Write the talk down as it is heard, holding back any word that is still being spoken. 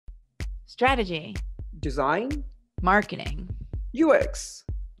strategy, design, marketing, UX,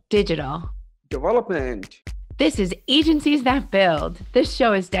 digital, development. This is Agencies That Build. This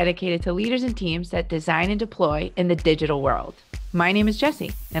show is dedicated to leaders and teams that design and deploy in the digital world. My name is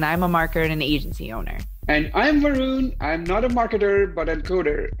Jessie, and I'm a marketer and an agency owner. And I'm Varun. I'm not a marketer, but a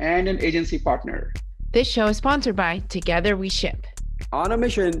coder and an agency partner. This show is sponsored by Together We Ship, on a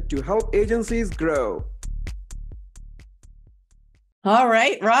mission to help agencies grow. All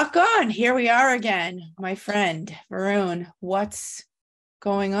right, rock on. Here we are again. My friend, Varun, what's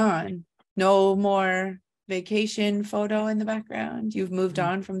going on? No more vacation photo in the background? You've moved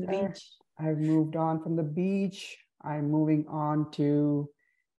on from the beach? I've moved on from the beach. I'm moving on to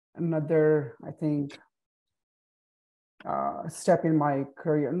another, I think, step in my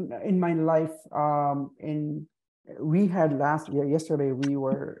career, in my life. We had yesterday, we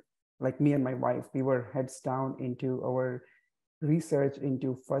were, like me and my wife, we were heads down into our research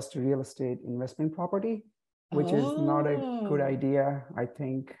into first real estate investment property, which is not a good idea. I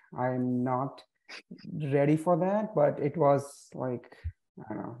think I'm not ready for that, but it was like,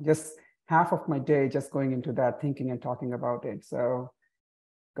 I don't know, just half of my day just going into that, thinking and talking about it. So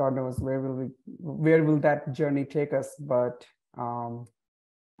God knows where will that journey take us, but I'm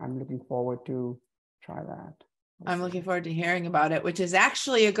looking forward to try that. I'm looking forward to hearing about it, which is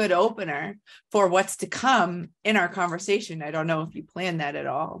actually a good opener for what's to come in our conversation. I don't know if you planned that at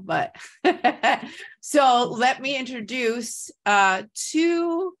all, but so let me introduce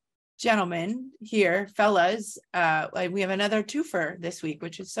two gentlemen here, fellas. We have another twofer this week,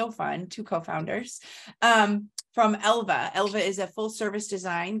 which is so fun. Two co-founders from Elva. Elva is a full service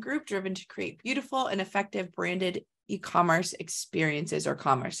design group driven to create beautiful and effective branded e-commerce experiences or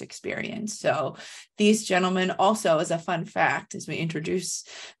commerce experience. So these gentlemen also, as a fun fact, as we introduce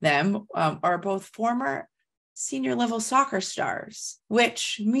them, are both former senior level soccer stars,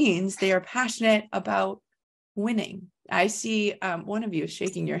 which means they are passionate about winning. I see one of you is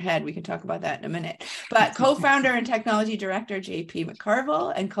shaking your head. We can talk about that in a minute. But co-founder and technology director, JP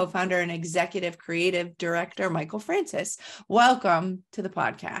McCarvel, and co-founder and executive creative director, Michael Francis. Welcome to the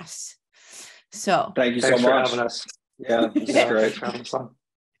podcast. So thank you so much for having us. Yeah, this is great. Having fun.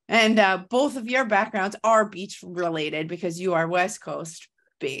 And both of your backgrounds are beach related because you are West Coast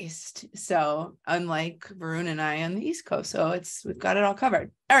based. So unlike Varun and I on the East Coast, so we've got it all covered.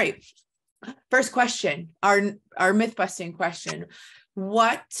 All right. First question, our myth busting question.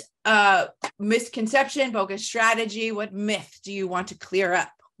 What misconception, bogus strategy, what myth do you want to clear up?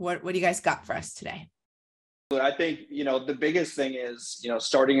 What do you guys got for us today? I think, the biggest thing is,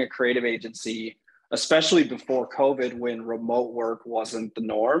 starting a creative agency, especially before COVID, when remote work wasn't the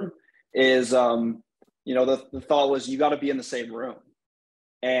norm, is, the thought was you got to be in the same room.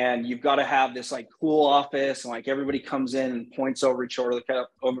 And you've got to have this like cool office, and like everybody comes in and points over each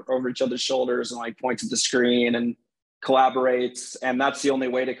other's shoulders and like points at the screen and collaborates. And that's the only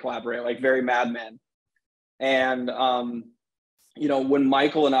way to collaborate, like very Mad Men. And, when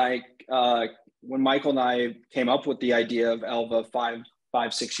Michael and I came up with the idea of Elva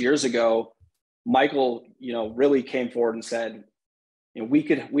 6 years ago, Michael, really came forward and said, we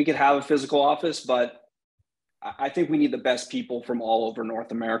could have a physical office, but I think we need the best people from all over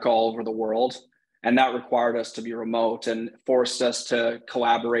North America, all over the world. And that required us to be remote and forced us to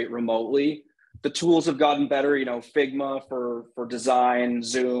collaborate remotely. The tools have gotten better, Figma for design,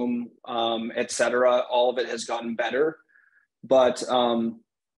 Zoom, et cetera. All of it has gotten better. But,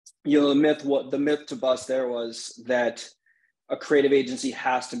 the myth to bust there was that a creative agency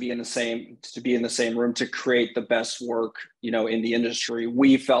has to be in the same room to create the best work, in the industry.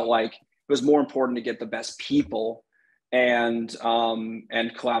 We felt like it was more important to get the best people and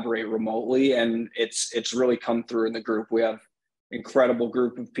collaborate remotely. And it's really come through in the group. We have an incredible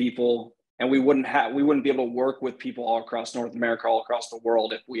group of people, and we wouldn't be able to work with people all across North America, all across the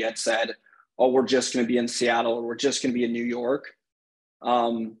world, if we had said, oh, we're just going to be in Seattle or we're just going to be in New York.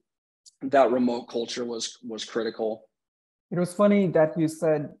 That remote culture was critical. It was funny that you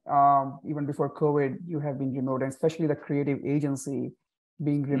said even before COVID, you have been remote, and especially the creative agency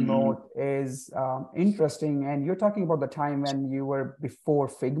being remote is interesting. And you're talking about the time when you were before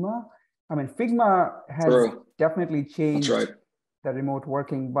Figma. I mean, Figma has definitely changed the remote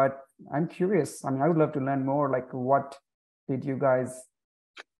working, but I'm curious. I mean, I would love to learn more. Like, what did you guys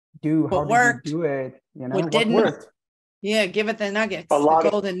do? How did you do it? What worked? Yeah, give it the nuggets, the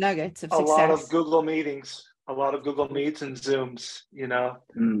golden nuggets of success. A lot of Google meetings. A lot of Google Meets and Zooms,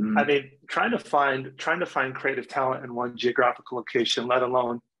 I mean, trying to find creative talent in one geographical location, let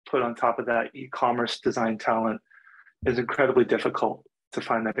alone put on top of that e-commerce design talent, is incredibly difficult to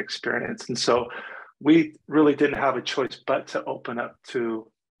find that experience. And so we really didn't have a choice but to open up to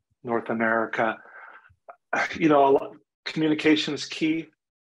North America. Communication is key.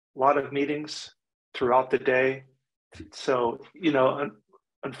 A lot of meetings throughout the day. So,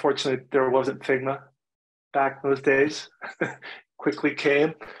 unfortunately, there wasn't Figma back in those days. Quickly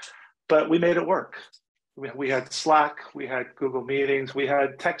came, but we made it work. We had Slack, we had Google Meetings, we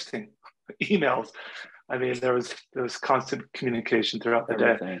had texting, emails. I mean, there was constant communication throughout the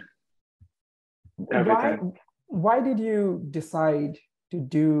day. Everything. Why did you decide to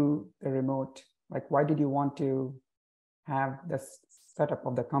do the remote? Like, why did you want to have the setup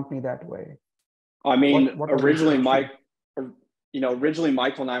of the company that way? I mean, originally Michael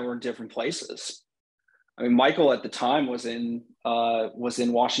and I were in different places. I mean, Michael at the time was in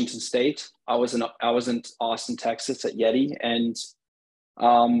Washington State. I was in Austin, Texas at Yeti, and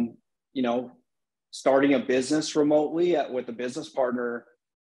starting a business remotely with a business partner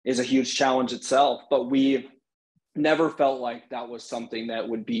is a huge challenge itself. But we never felt like that was something that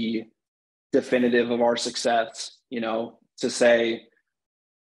would be definitive of our success. To say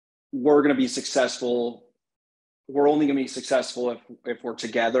we're going to be successful, we're only going to be successful if we're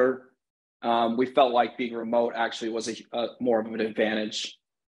together. We felt like being remote actually was a more of an advantage.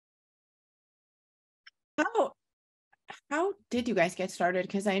 How did you guys get started?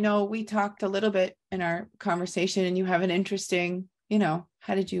 Because I know we talked a little bit in our conversation, and you have an interesting,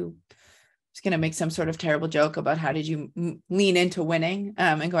 how did you? I was going to make some sort of terrible joke about how did you lean into winning,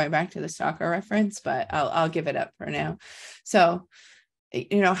 and going back to the stalker reference, but I'll give it up for now. So,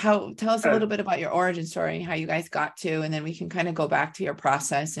 tell us a little bit about your origin story, how you guys got to, and then we can kind of go back to your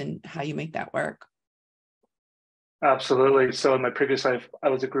process and how you make that work. Absolutely. So in my previous life, I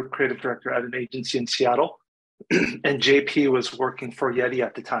was a group creative director at an agency in Seattle, and JP was working for Yeti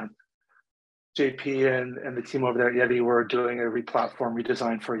at the time. JP and the team over there at Yeti were doing a replatform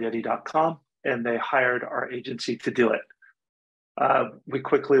redesign for Yeti.com, and they hired our agency to do it. We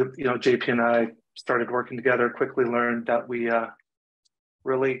quickly, JP and I started working together, quickly learned that we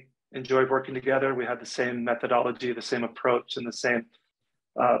really enjoyed working together. We had the same methodology, the same approach, and the same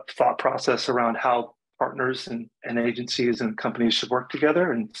thought process around how partners and agencies and companies should work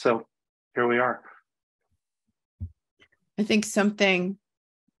together. And so here we are. I think something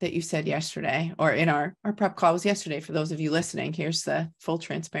that you said yesterday, or in our prep call was yesterday, for those of you listening, here's the full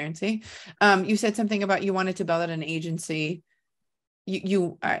transparency. You said something about you wanted to build out an agency.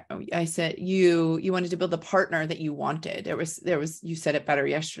 I said you wanted to build a partner that you wanted. There was, you said it better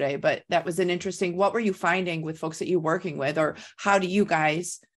yesterday, but that was an interesting, what were you finding with folks that you're working with, or how do you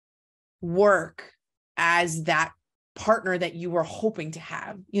guys work as that partner that you were hoping to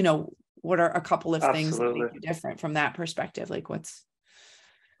have? What are a couple of things that make you different from that perspective? Like what's...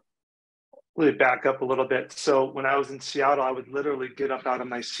 Let me back up a little bit. So when I was in Seattle, I would literally get up out of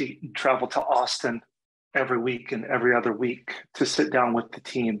my seat and travel to Austin every week and every other week to sit down with the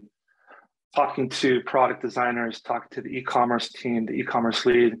team, talking to product designers, talking to the e-commerce team, the e-commerce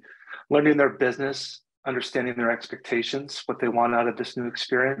lead, learning their business, understanding their expectations, what they want out of this new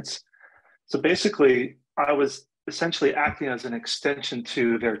experience. So basically, I was essentially acting as an extension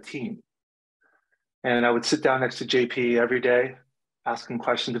to their team. And I would sit down next to JP every day, asking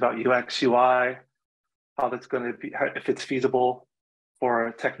questions about UX, UI, how that's going to be, if it's feasible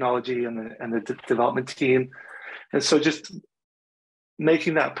for technology and the development team. And so just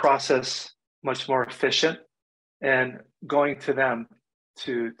making that process much more efficient and going to them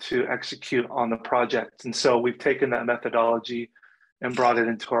to execute on the project. And so we've taken that methodology and brought it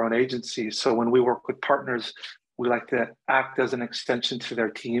into our own agency. So when we work with partners, we like to act as an extension to their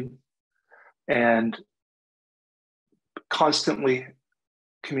team and constantly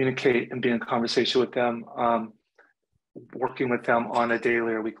communicate and be in conversation with them, working with them on a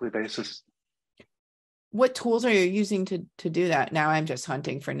daily or weekly basis. What tools are you using to do that? Now I'm just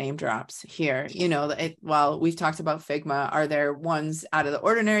hunting for name drops here. While we've talked about Figma, are there ones out of the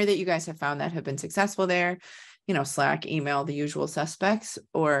ordinary that you guys have found that have been successful there? Slack, email, the usual suspects,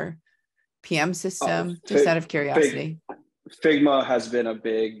 or PM system, just out of curiosity. Figma has been a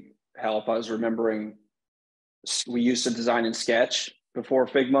big help. I was remembering we used to design in Sketch before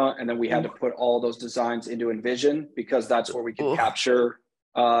Figma, and then we had to put all those designs into InVision because that's where we could capture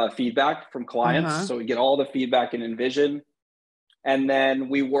feedback from clients. So we get all the feedback in InVision. And then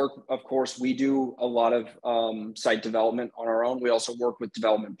we work, of course, we do a lot of site development on our own. We also work with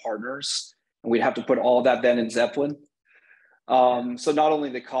development partners, and we'd have to put all that then in Zeppelin. So not only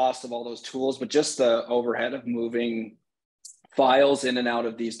the cost of all those tools, but just the overhead of moving files in and out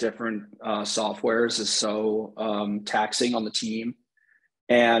of these different softwares is so taxing on the team.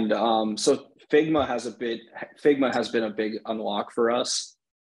 And so Figma has been a big unlock for us.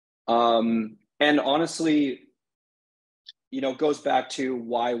 And honestly, goes back to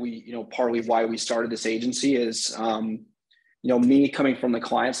why partly why we started this agency is, me coming from the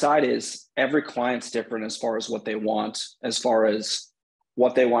client side is every client's different as far as what they want, as far as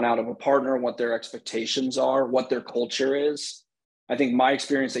what they want out of a partner, what their expectations are, what their culture is. I think my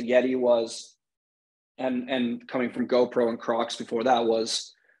experience at Yeti was, and coming from GoPro and Crocs before that,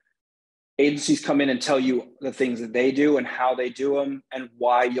 was agencies come in and tell you the things that they do and how they do them and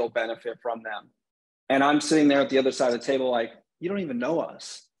why you'll benefit from them. And I'm sitting there at the other side of the table like, you don't even know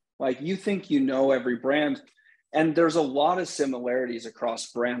us. Like, you think you know every brand. And there's a lot of similarities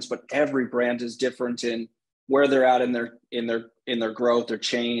across brands, but every brand is different in where they're at in their growth, their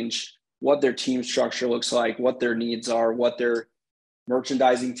change, what their team structure looks like, what their needs are, what their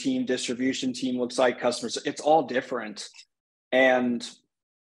merchandising team, distribution team looks like, customers. It's all different. And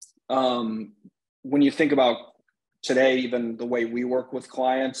when you think about today, even the way we work with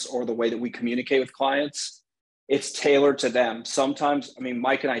clients or the way that we communicate with clients, it's tailored to them. Sometimes,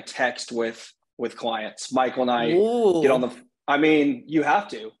 Mike and I text with clients. Michael and I get on the, you have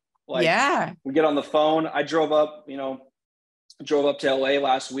to. We get on the phone. I drove up to LA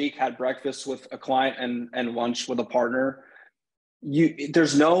last week, had breakfast with a client and lunch with a partner.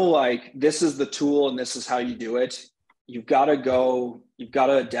 There's no this is the tool and this is how you do it. You've got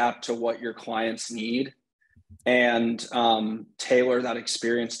to adapt to what your clients need and tailor that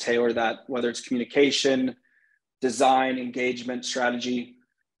experience, tailor that, whether it's communication, design, engagement, strategy,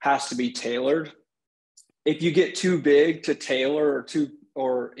 has to be tailored. If you get too big to tailor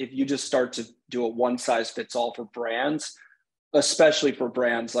or if you just start to do a one size fits all for brands, especially for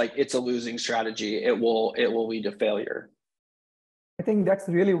brands, it's a losing strategy. It will lead to failure. I think that's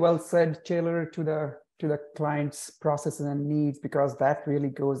really well said, tailor to the client's processes and needs, because that really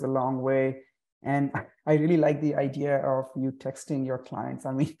goes a long way. And I really like the idea of you texting your clients.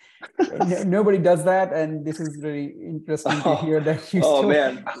 Nobody does that, and this is really interesting to hear that you.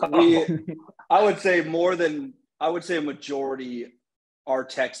 Man, I would say a majority are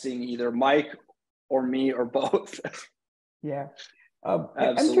texting either Mike or me or both. Yeah,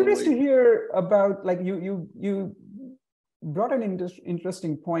 I'm curious to hear about you brought an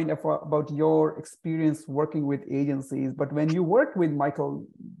interesting point about your experience working with agencies. But when you worked with Michael,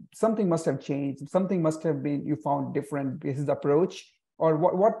 something must have changed. Something must have been you found different, his approach, or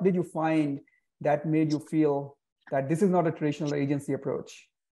what did you find that made you feel that this is not a traditional agency approach?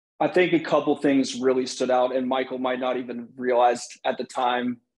 I think a couple things really stood out, and Michael might not even realize at the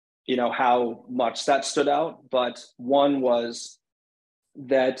time, how much that stood out. But one was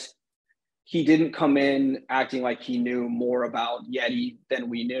that he didn't come in acting like he knew more about Yeti than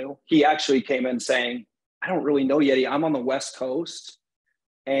we knew. He actually came in saying, I don't really know Yeti. I'm on the West Coast.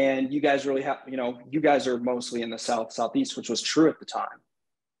 And you guys really have, you guys are mostly in the Southeast, which was true at the time.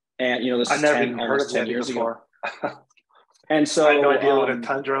 And, this is almost 10 years ago. And so I had no idea what a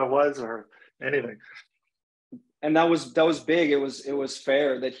tundra was or anything. And that was big. It was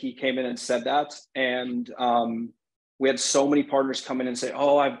fair that he came in and said that. And we had so many partners come in and say,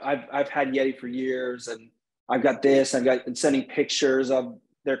 "Oh, I've had Yeti for years, and I've got this. And sending pictures of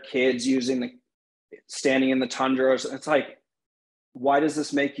their kids standing in the tundra." It's like, why does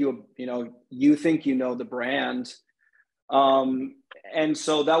this make you? You think you know the brand, and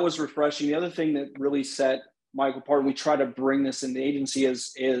so that was refreshing. The other thing that really set Michael apart, we try to bring this in the agency,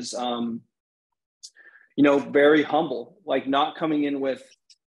 is very humble, not coming in with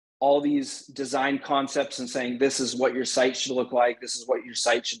all these design concepts and saying, this is what your site should look like, this is what your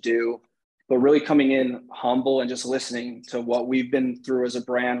site should do, but really coming in humble and just listening to what we've been through as a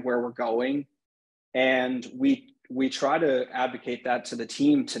brand, where we're going. And we try to advocate that to the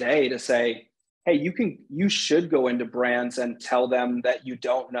team today to say, hey, you should go into brands and tell them that you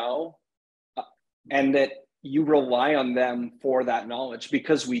don't know, and that you rely on them for that knowledge,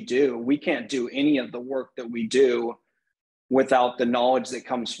 because we do. We can't do any of the work that we do without the knowledge that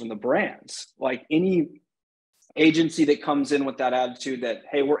comes from the brands. Any agency that comes in with that attitude that,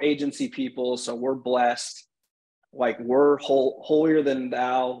 hey, we're agency people, so we're blessed, we're holier than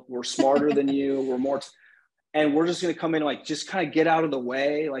thou, we're smarter than you, we're more, and we're just going to come in just kind of get out of the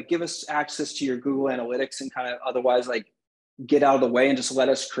way, give us access to your Google Analytics and kind of otherwise get out of the way and just let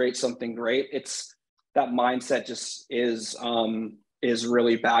us create something great. It's that mindset just is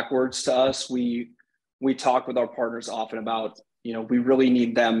really backwards to us. We talk with our partners often about, we really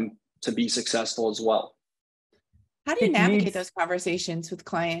need them to be successful as well. How do you navigate those conversations with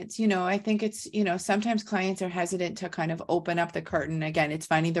clients? I think it's, sometimes clients are hesitant to kind of open up the curtain. Again, it's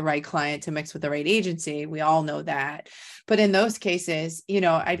finding the right client to mix with the right agency. We all know that. But in those cases,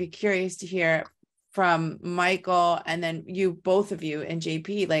 I'd be curious to hear from Michael and then both of you and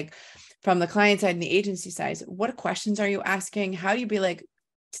JP, from the client side and the agency side, what questions are you asking? How do you be like,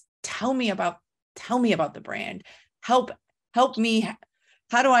 tell me about the brand, help me.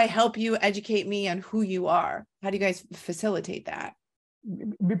 How do I help you educate me on who you are? How do you guys facilitate that?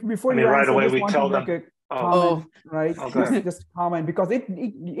 Before you right answer, away I just we want tell to make them, a comment, right? Okay. Just comment, because it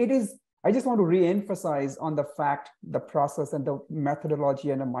is, I just want to re-emphasize on the fact, the process and the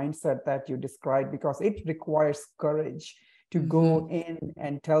methodology and the mindset that you described, because it requires courage to go in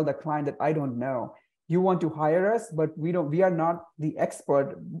and tell the client that I don't know. You want to hire us, but we are not the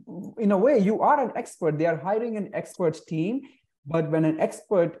expert. In a way, you are an expert. They are hiring an expert team. But when an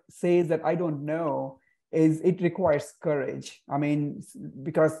expert says that I don't know, it requires courage. I mean,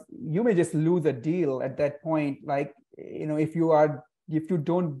 because you may just lose a deal at that point. Like, if you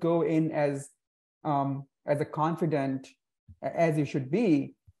don't go in as a confident as you should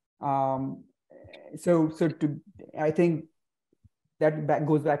be. I think that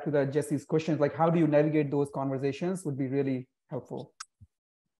goes back to Jesse's questions, like how do you navigate those conversations would be really helpful.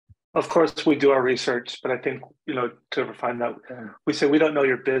 Of course, we do our research, but I think, to refine that, we say we don't know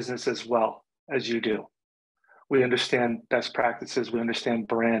your business as well as you do. We understand best practices, we understand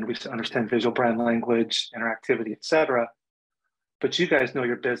brand, we understand visual brand language, interactivity, et cetera. But you guys know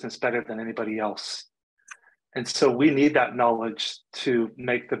your business better than anybody else. And so we need that knowledge to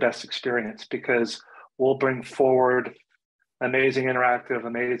make the best experience, because we'll bring forward amazing interactive,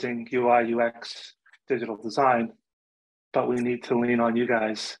 amazing UI, UX, digital design, but we need to lean on you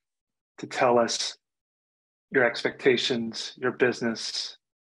guys to tell us your expectations, your business,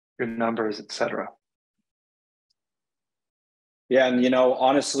 your numbers, et cetera. Yeah, and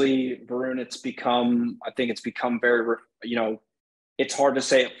honestly, Varun, I think it's become very, it's hard to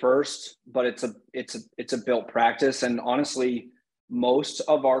say at first, but it's a built practice. And honestly, most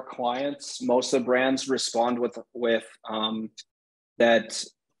of our clients, most of the brands respond with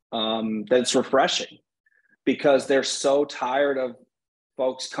that's refreshing, because they're so tired of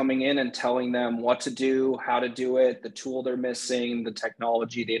folks coming in and telling them what to do, how to do it, the tool they're missing, the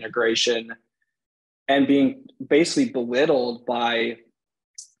technology, the integration, and being basically belittled by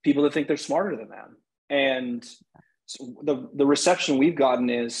people that think they're smarter than them. And so the reception we've gotten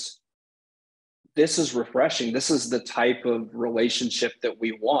is, this is refreshing. This is the type of relationship that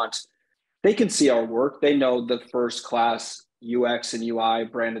we want. They can see our work. They know the first class UX and UI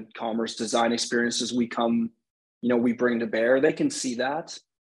branded commerce design experiences we bring to bear. They can see that.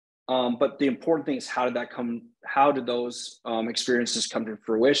 But the important thing is, how did those experiences come to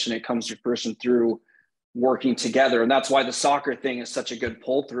fruition? It comes to fruition through working together. And that's why the soccer thing is such a good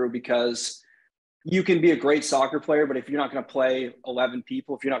pull through, because you can be a great soccer player, but if you're not going to play 11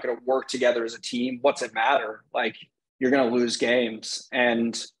 people, if you're not going to work together as a team, what's it matter? Like, you're going to lose games.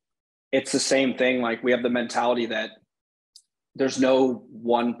 And it's the same thing. Like, we have the mentality that there's no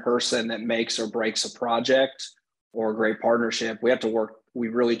one person that makes or breaks a project or a great partnership. We have to work. We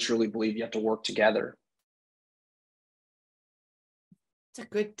really, truly believe you have to work together. It's a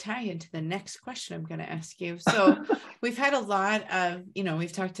good tie into the next question I'm going to ask you. So we've had a lot of,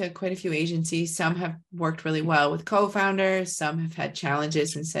 we've talked to quite a few agencies. Some have worked really well with co-founders. Some have had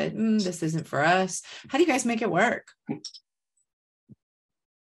challenges and said, this isn't for us. How do you guys make it work?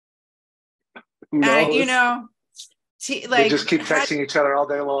 Who knows? We just keep texting each other all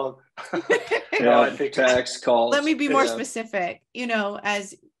day long. Text, calls. Let me be more specific.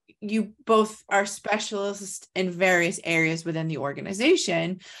 As you both are specialists in various areas within the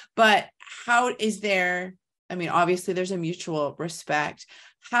organization, but how is there, obviously there's a mutual respect.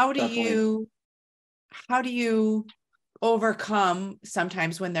 How do you overcome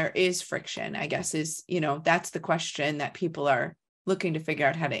sometimes when there is friction, I guess is, that's the question that people are looking to figure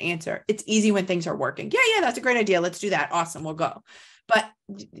out how to answer. It's easy when things are working. Yeah, that's a great idea. Let's do that. Awesome. We'll go. But,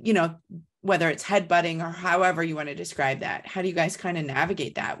 whether it's headbutting or however you want to describe that, how do you guys kind of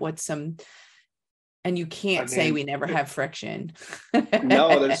navigate that? And you can't say we never have friction.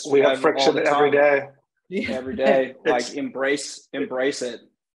 No, we have friction every day. Every day. Like, embrace it.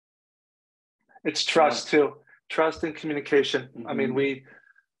 It's trust too. Trust and communication. Mm-hmm.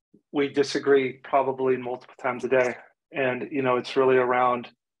 We disagree probably multiple times a day. And, it's really around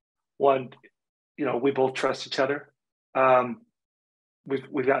one, we both trust each other.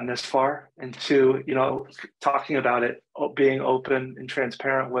 We've gotten this far, and two, talking about it, being open and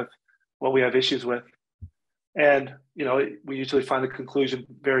transparent with what we have issues with. And, we usually find the conclusion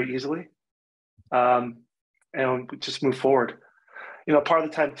very easily. And we just move forward. Part of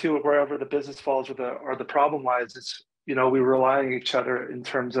the time too, wherever the business falls or the problem lies, is, we rely on each other in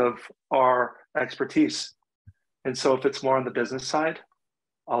terms of our expertise. And so if it's more on the business side,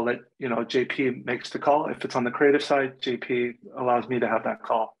 I'll let, JP makes the call. If it's on the creative side, JP allows me to have that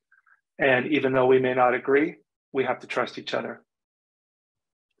call. And even though we may not agree, we have to trust each other.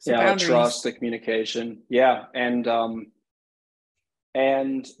 So Yeah, the boundaries. trust, the communication. Yeah. And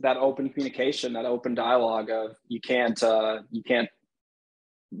that open communication, that open dialogue of you can't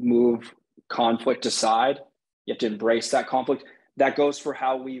move conflict aside. You have to embrace that conflict. That goes for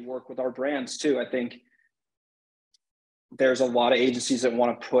how we work with our brands too. I think there's a lot of agencies that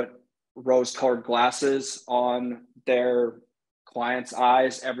want to put rose-colored glasses on their clients'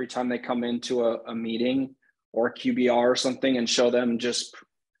 eyes every time they come into a meeting or a QBR or something and show them just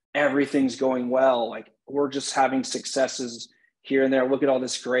everything's going well. Like we're just having successes here and there. Look at all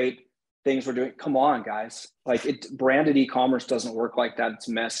this great things we're doing. Come on, guys. Like branded e-commerce doesn't work like that. It's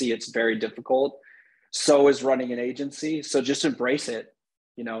messy. It's very difficult. So is running an agency. So just embrace it,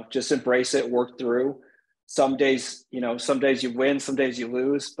 just embrace it, work through. Some days you win, some days you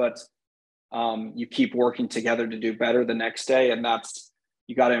lose, but you keep working together to do better the next day. And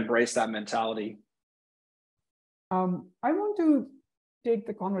you got to embrace that mentality. I want to take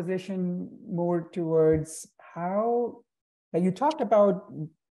the conversation more towards how you talked a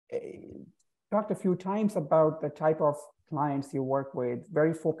few times about the type of clients you work with,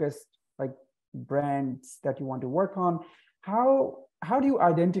 very focused, like brands that you want to work on. How do you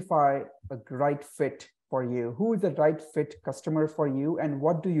identify a right fit for you? Who is the right fit customer for you, and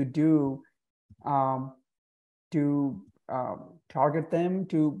what do you do to target them,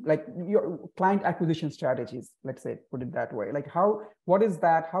 to like your client acquisition strategies, let's say, put it that way? Like what is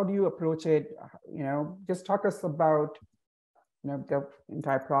that? How do you approach it? Just talk us about the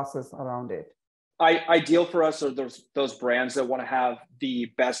entire process around it. Ideal for us are those brands that want to have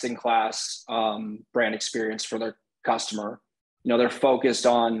the best in class brand experience for their customer. They're focused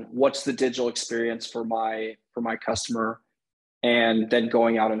on what's the digital experience for my customer, and then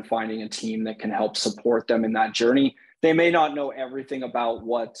going out and finding a team that can help support them in that journey. They may not know everything about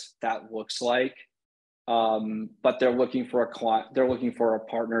what that looks like, but they're looking for a client. They're looking for a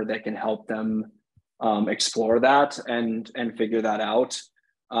partner that can help them explore that and figure that out.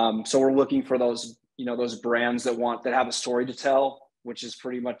 So we're looking for those brands that have a story to tell, which is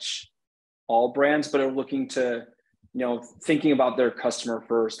pretty much all brands, but are looking to, thinking about their customer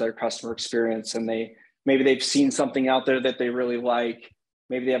first, their customer experience, and maybe they've seen something out there that they really like.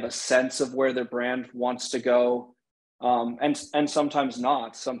 Maybe they have a sense of where their brand wants to go. And sometimes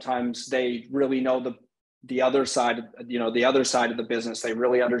not. Sometimes they really know the other side, the other side of the business. They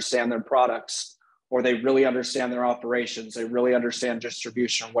really understand their products, or they really understand their operations. They really understand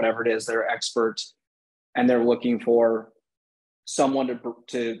distribution, or whatever it is. They're experts, and they're looking for someone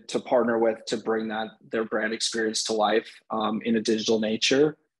to partner with to bring their brand experience to life in a digital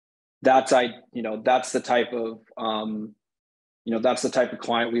nature. That's the type of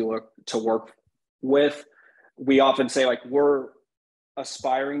client we look to work with. We often say, like, we're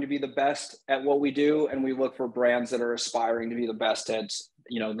aspiring to be the best at what we do, and we look for brands that are aspiring to be the best at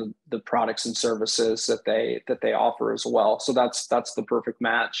the products and services that they offer as well. So that's the perfect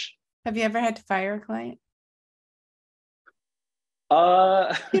match. Have you ever had to fire a client?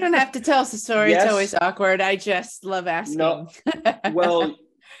 You don't have to tell us the story. Yes. It's always awkward. I just love asking. No, well,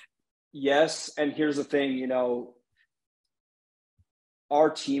 yes. And here's the thing, our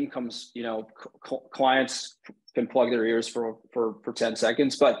team comes, clients can plug their ears for 10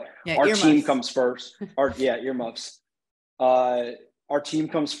 seconds, but our earmuffs. Team comes first. Earmuffs. Our team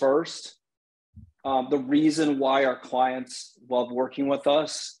comes first. The reason why our clients love working with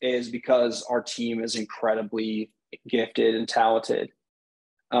us is because our team is incredibly gifted and talented.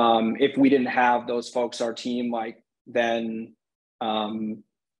 If we didn't have those folks, our team, then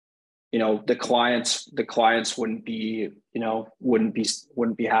the clients wouldn't be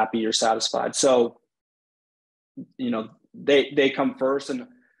happy or satisfied. So they come first, and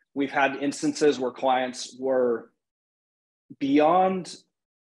we've had instances where clients were beyond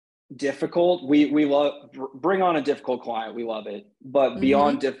difficult. We love bring on a difficult client. We love it, but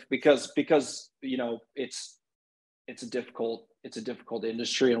beyond because it's a difficult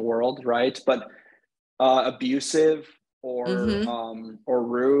industry and world, right? But abusive or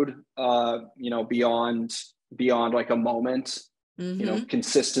rude, beyond like a moment,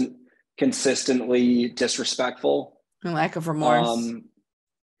 consistently disrespectful, and lack of remorse,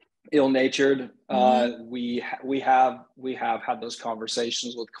 ill-natured. We have had those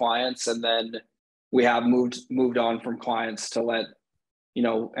conversations with clients, and then we have moved on from clients to let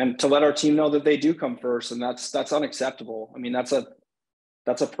our team know that they do come first, and that's unacceptable. I mean, that's a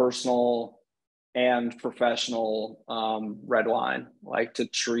personal and professional red line, like to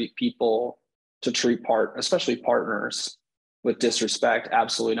treat especially partners with disrespect.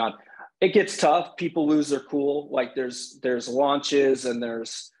 Absolutely not. It gets tough. People lose their cool. Like there's launches and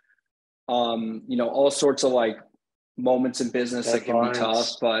there's all sorts of like moments in business that can be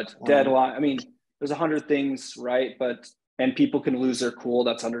tough, but deadline, I mean, there's 100 things, right? And people can lose their cool.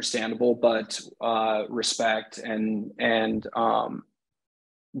 That's understandable, but respect and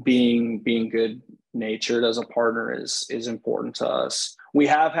being good natured as a partner is important to us. We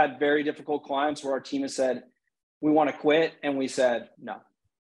have had very difficult clients where our team has said, we want to quit. And we said, no,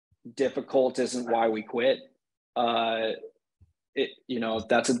 difficult isn't why we quit. That's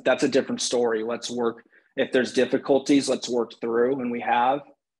a different story. Let's work. If there's difficulties, let's work through. And we have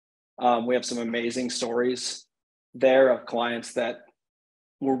some amazing stories there of clients that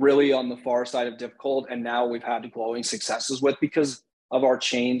were really on the far side of difficult. And now we've had glowing successes with because of our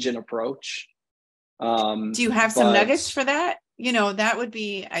change in approach. Do you have some nuggets for that? That would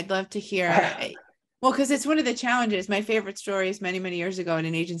be, I'd love to hear. Well, because it's one of the challenges. My favorite story is many, many years ago in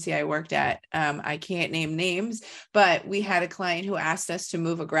an agency I worked at. I can't name names, but we had a client who asked us to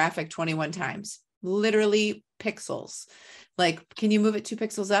move a graphic 21 times, literally pixels. Like, can you move it 2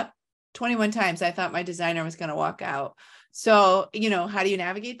 pixels up? 21 times. I thought my designer was going to walk out. So, how do you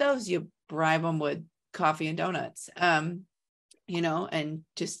navigate those? You bribe them with coffee and donuts, and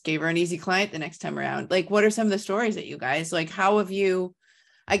just gave her an easy client the next time around. Like, what are some of the stories that you guys, like, how have you,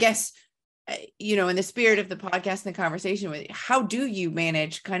 I guess, in the spirit of the podcast and the conversation, how do you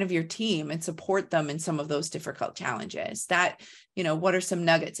manage kind of your team and support them in some of those difficult challenges that, what are some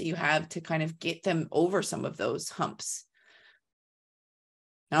nuggets that you have to kind of get them over some of those humps?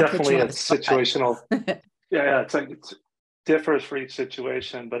 Definitely it's situational. Yeah. It's like, it differs for each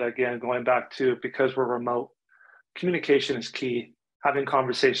situation. But again, going back to, because we're remote, communication is key. Having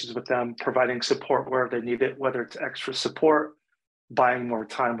conversations with them, providing support where they need it, whether it's extra support, buying more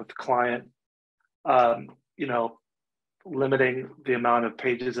time with the client, limiting the amount of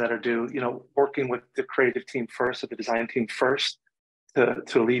pages that are due, working with the creative team first, or the design team first, to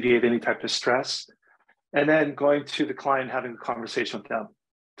alleviate any type of stress. And then going to the client, having a conversation with them,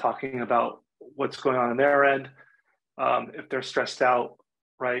 talking about what's going on their end. If they're stressed out,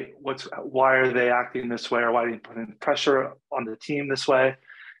 right? Why are they acting this way, or why are they putting pressure on the team this way?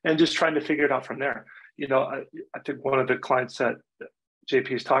 And just trying to figure it out from there. I think one of the clients that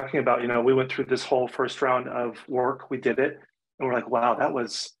JP is talking about, we went through this whole first round of work, we did it, and we're like, wow, that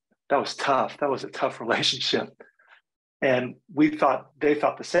was tough. That was a tough relationship. And they thought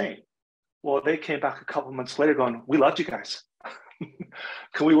the same. Well, they came back a couple months later going, we loved you guys.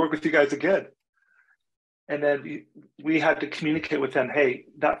 Can we work with you guys again? And then we had to communicate with them, hey,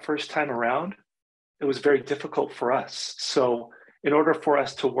 that first time around, it was very difficult for us. So in order for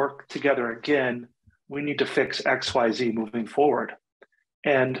us to work together again, we need to fix X, Y, Z moving forward.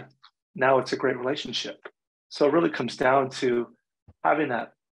 And now it's a great relationship. So it really comes down to having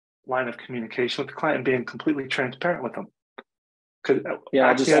that line of communication with the client and being completely transparent with them. Because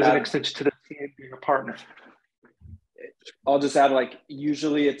acting as an extension to the team, being a partner. I'll just add, like,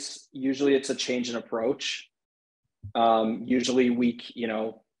 usually it's a change in approach. Usually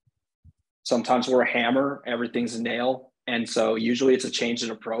sometimes we're a hammer, everything's a nail. And so usually it's a change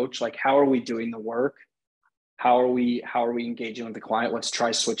in approach. Like, how are we doing the work? How are we engaging with the client? Let's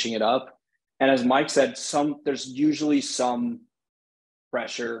try switching it up. And as Mike said, there's usually some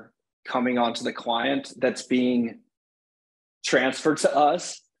pressure coming onto the client that's being transferred to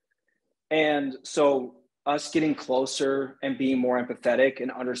us. And so us getting closer and being more empathetic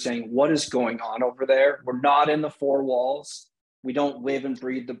and understanding what is going on over there. We're not in the 4 walls. We don't live and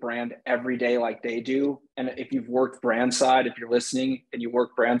breathe the brand every day like they do. And if you've worked brand side, if you're listening and you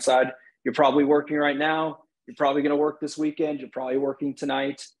work brand side, you're probably working right now. You're probably going to work this weekend. You're probably working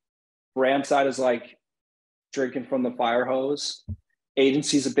tonight. Brand side is like drinking from the fire hose.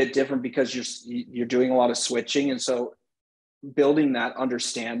 Agency is a bit different because you're doing a lot of switching. And so building that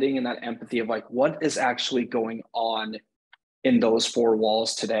understanding and that empathy of, like, what is actually going on in those 4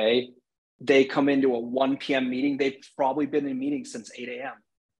 walls today. They come into a 1 p.m. meeting. They've probably been in meetings since 8 a.m.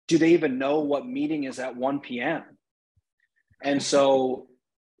 Do they even know what meeting is at 1 p.m.? And so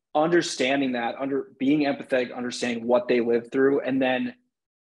understanding that, being empathetic, understanding what they live through, and then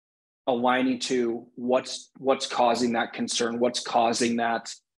aligning to what's causing that concern, what's causing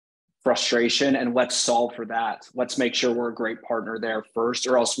that frustration, and let's solve for that. Let's make sure we're a great partner there first,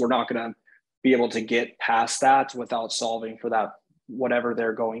 or else we're not going to be able to get past that without solving for that, whatever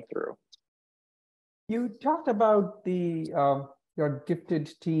they're going through. You talked about your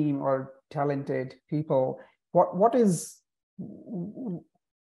gifted team or talented people. What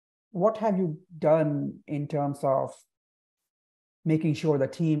have you done in terms of making sure the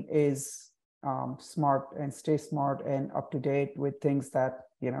team is smart and stay smart and up to date with things that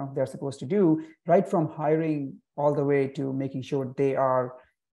they're supposed to do, right from hiring all the way to making sure they are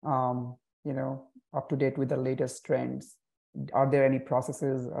up to date with the latest trends? Are there any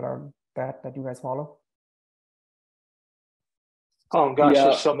processes around that you guys follow? Oh gosh,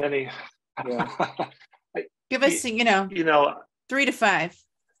 there's so many. Yeah. Give us, 3 to 5.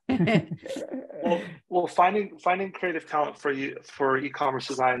 well, finding creative talent for e-commerce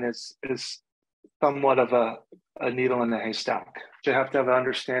design is somewhat of a needle in a haystack. You have to have an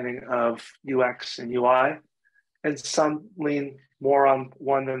understanding of UX and UI, and some lean more on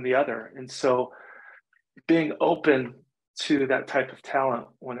one than the other. And so being open to that type of talent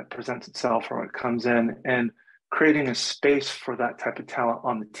when it presents itself or when it comes in, and creating a space for that type of talent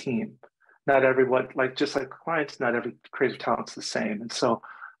on the team. Not everyone, just like clients, not every creative talent's the same. And so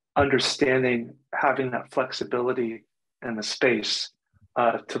understanding, having that flexibility and the space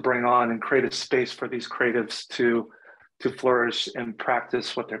to bring on and create a space for these creatives to flourish and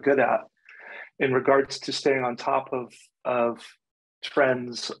practice what they're good at. In regards to staying on top of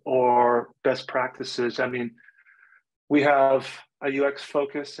trends or best practices, I mean, we have a UX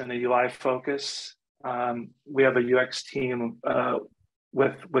focus and a UI focus. We have a UX team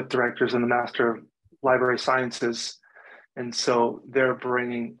with directors in the Master of Library Sciences. And so they're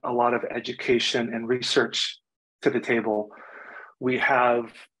bringing a lot of education and research to the table. We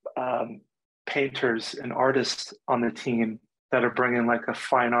have painters and artists on the team that are bringing like a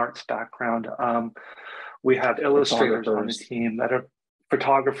fine arts background. We have illustrators on the team that are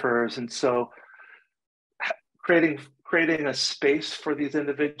photographers. And so creating a space for these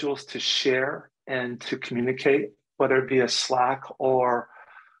individuals to share and to communicate, whether it be a Slack or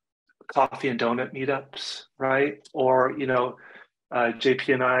coffee and donut meetups, right? Or,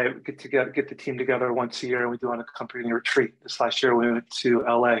 JP and I get the team together once a year, and we do on a company retreat. This last year, we went to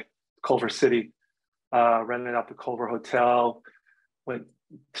LA, Culver City, rented out the Culver Hotel,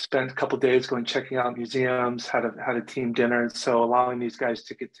 spent a couple of days checking out museums, had a team dinner. And so allowing these guys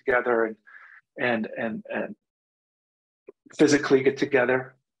to get together and physically get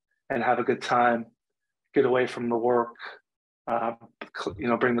together and have a good time, get away from the work,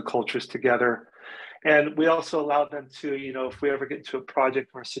 bring the cultures together. And we also allow them to, if we ever get into a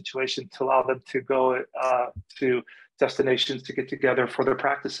project or a situation, to allow them to go to destinations to get together for their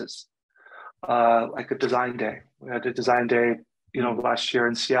practices, like a design day. We had a design day, last year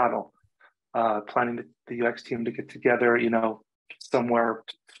in Seattle, planning the UX team to get together, somewhere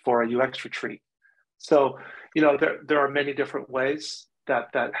for a UX retreat. So, there are many different ways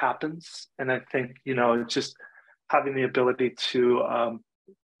that happens. And I think, it's just having the ability to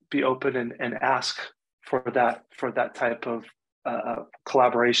be open and ask for that type of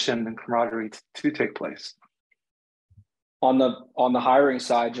collaboration and camaraderie to take place. On the hiring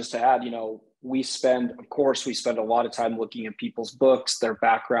side, just to add, we spend a lot of time looking at people's books, their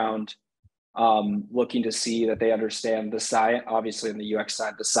background, looking to see that they understand the science, obviously in the UX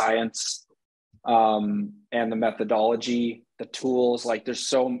side, the science, and the methodology, the tools. Like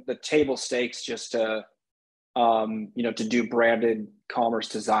the table stakes just to do branded commerce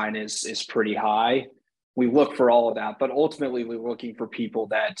design is pretty high. We look for all of that, but ultimately we're looking for people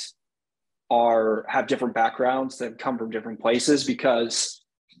that have different backgrounds, that come from different places, because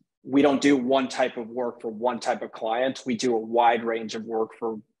we don't do one type of work for one type of client. We do a wide range of work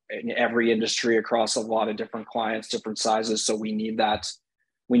in every industry across a lot of different clients, different sizes. So we need that.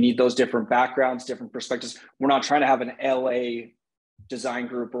 We need those different backgrounds, different perspectives. We're not trying to have an LA design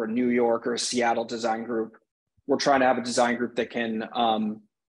group or a New York or a Seattle design group. We're trying to have a design group that can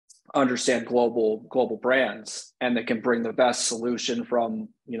understand global brands, and that can bring the best solution from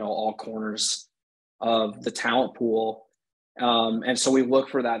all corners of the talent pool. And so we look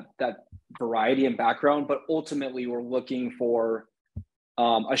for that variety and background, but ultimately we're looking for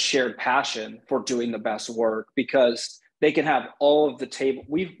a shared passion for doing the best work, because they can have all of the table.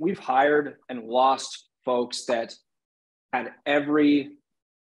 We've hired and lost folks that had every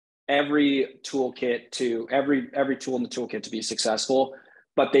toolkit to every tool in the toolkit to be successful,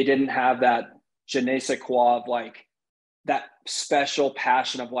 but they didn't have that je ne sais quoi of like that special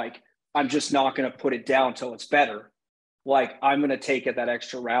passion of like, I'm just not going to put it down till it's better. Like, I'm going to take it that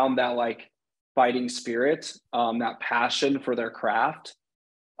extra round, that like fighting spirit, that passion for their craft.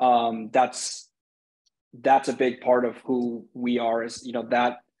 That's a big part of who we are as,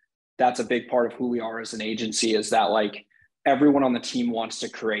 that's a big part of who we are as an agency, is that like everyone on the team wants to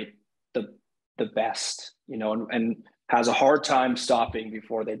create the best, and has a hard time stopping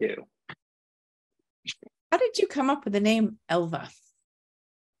before they do. How did you come up with the name Elva?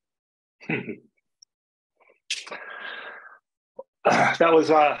 That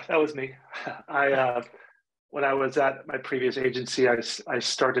was me. When I was at my previous agency, I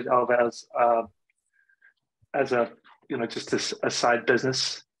started Elva as a just a side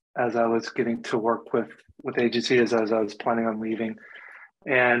business, as I was getting to work with agencies as I was planning on leaving.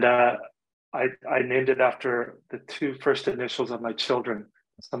 And I named it after the two first initials of my children.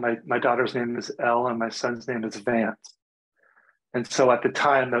 So my daughter's name is Elle and my son's name is Vance. And so at the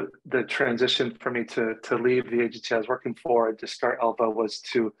time, the transition for me to leave the agency I was working for and to start Elva was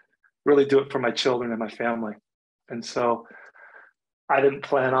to really do it for my children and my family. And so I didn't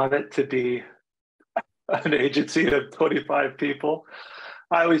plan on it to be an agency of 25 people.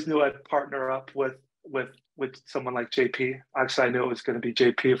 I always knew I'd partner up with someone like JP. Actually, I knew it was going to be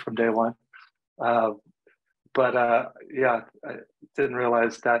JP from day one. But I didn't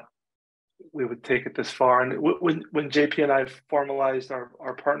realize that we would take it this far. And when JP and I formalized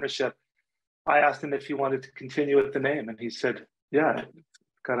our partnership, I asked him if he wanted to continue with the name, and he said, "Yeah,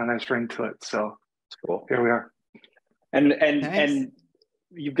 it's got a nice ring to it." So cool. Here we are. And Nice. and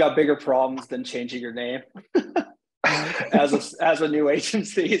you've got bigger problems than changing your name as a new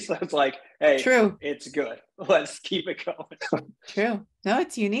agency. So it's like, hey, True. It's good. Let's keep it going. True. No,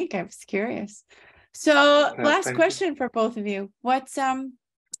 it's unique. I was curious. So last question for both of you. What's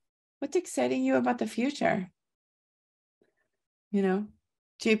exciting you about the future? You know,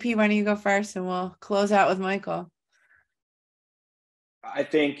 JP, why don't you go first and we'll close out with Michael. I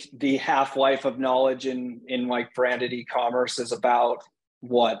think the half-life of knowledge in like branded e-commerce is about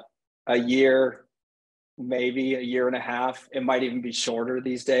a year, maybe a year and a half. It might even be shorter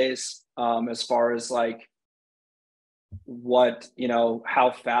these days, as far as like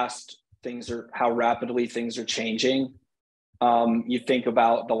how fast how rapidly things are changing. You think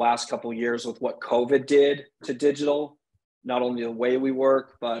about the last couple of years with what COVID did to digital, not only the way we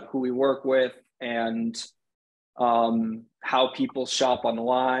work, but who we work with, and how people shop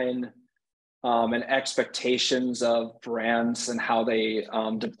online, and expectations of brands and how they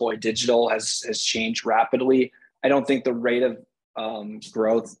deploy digital has changed rapidly. I don't think the rate of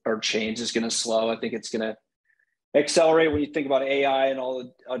growth or change is going to slow. I think it's going to accelerate when you think about AI and all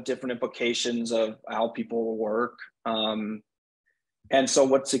the different implications of how people will work. And so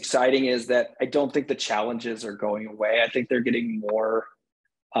what's exciting is that I don't think the challenges are going away. I think they're getting more,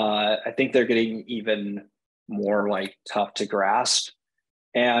 I think they're getting even more like tough to grasp.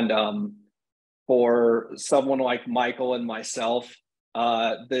 And for someone like Michael and myself,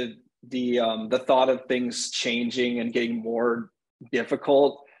 the thought of things changing and getting more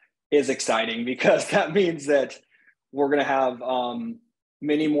difficult is exciting, because that means that we're going to have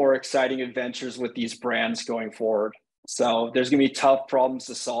many more exciting adventures with these brands going forward. So there's going to be tough problems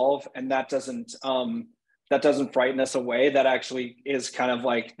to solve, and that doesn't frighten us away. That actually is kind of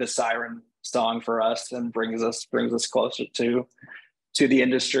like the siren song for us and brings us closer to the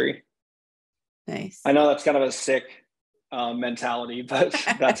industry. Nice. I know that's kind of a sick mentality, but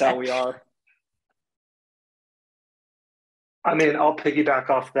that's how we are. I mean, I'll piggyback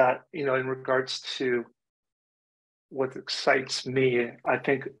off that, in regards to what excites me. I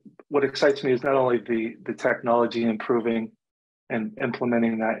think what excites me is not only the technology improving and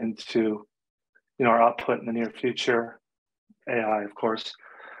implementing that into, our output in the near future, AI, of course.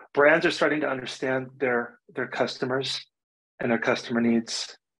 Brands are starting to understand their customers and their customer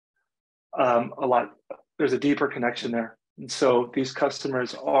needs a lot. There's a deeper connection there. And so these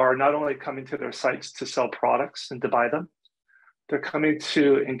customers are not only coming to their sites to sell products and to buy them, they're coming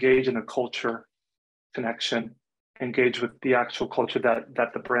to engage in a culture connection, engage with the actual culture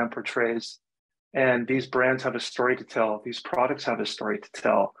that the brand portrays. And these brands have a story to tell. These products have a story to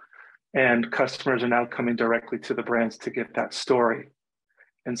tell. And customers are now coming directly to the brands to get that story.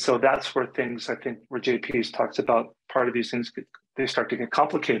 And so that's where things, I think, where JP talks about, part of these things, they start to get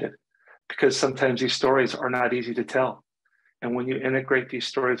complicated, because sometimes these stories are not easy to tell. And when you integrate these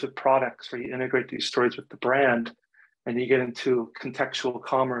stories with products, or you integrate these stories with the brand, and you get into contextual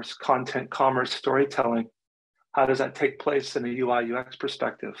commerce, content commerce, storytelling, how does that take place in a UI UX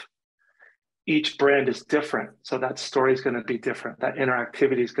perspective? Each brand is different, so that story is going to be different. That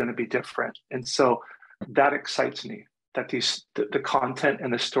interactivity is going to be different. And so that excites me, that the content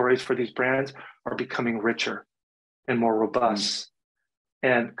and the stories for these brands are becoming richer and more robust.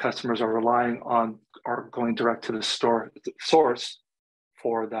 And customers are going direct to the source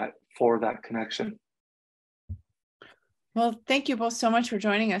for that connection. Well, thank you both so much for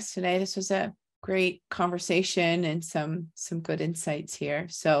joining us today. This was a great conversation and some good insights here.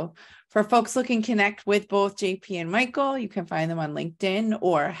 So for folks looking to connect with both JP and Michael, you can find them on LinkedIn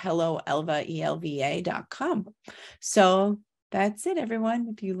or helloelva.com. So that's it, everyone.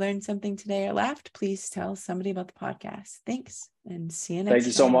 If you learned something today or laughed, please tell somebody about the podcast. Thanks, and see you next time. Thank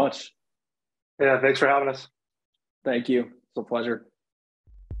you so much. Yeah, thanks for having us. Thank you. It's a pleasure.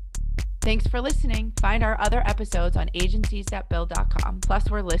 Thanks for listening. Find our other episodes on agenciesthatbuild.com. Plus,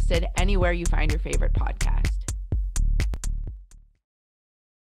 we're listed anywhere you find your favorite podcast.